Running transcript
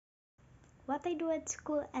what I do at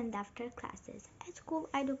school and after classes. At school,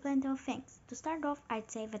 I do plenty of things. To start off,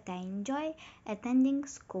 I'd say that I enjoy attending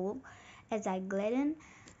school as I gladden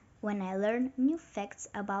when I learn new facts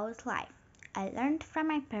about life. I learned from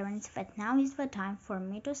my parents that now is the time for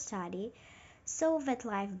me to study so that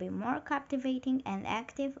life be more captivating and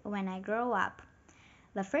active when I grow up.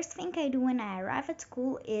 The first thing I do when I arrive at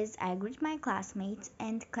school is I greet my classmates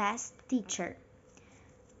and class teacher.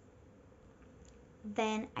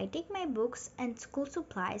 Then I take my books and school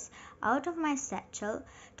supplies out of my satchel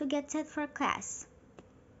to get set for class.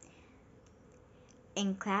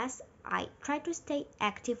 In class, I try to stay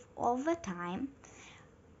active all the time,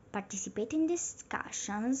 participate in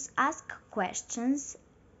discussions, ask questions,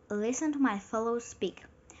 listen to my fellows speak.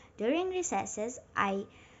 During recesses, I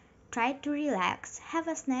try to relax, have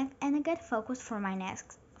a snack, and get focused for my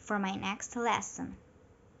next lesson.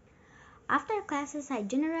 After classes, I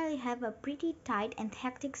generally have a pretty tight and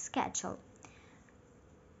hectic schedule.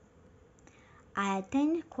 I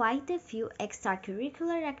attend quite a few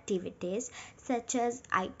extracurricular activities, such as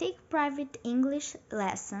I take private English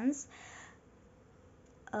lessons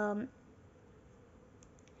um,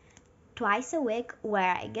 twice a week,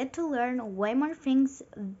 where I get to learn way more things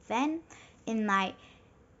in my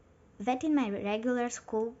than in my regular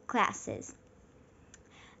school classes.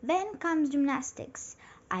 Then comes gymnastics.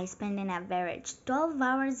 I spend an average 12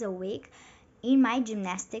 hours a week in my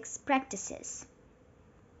gymnastics practices.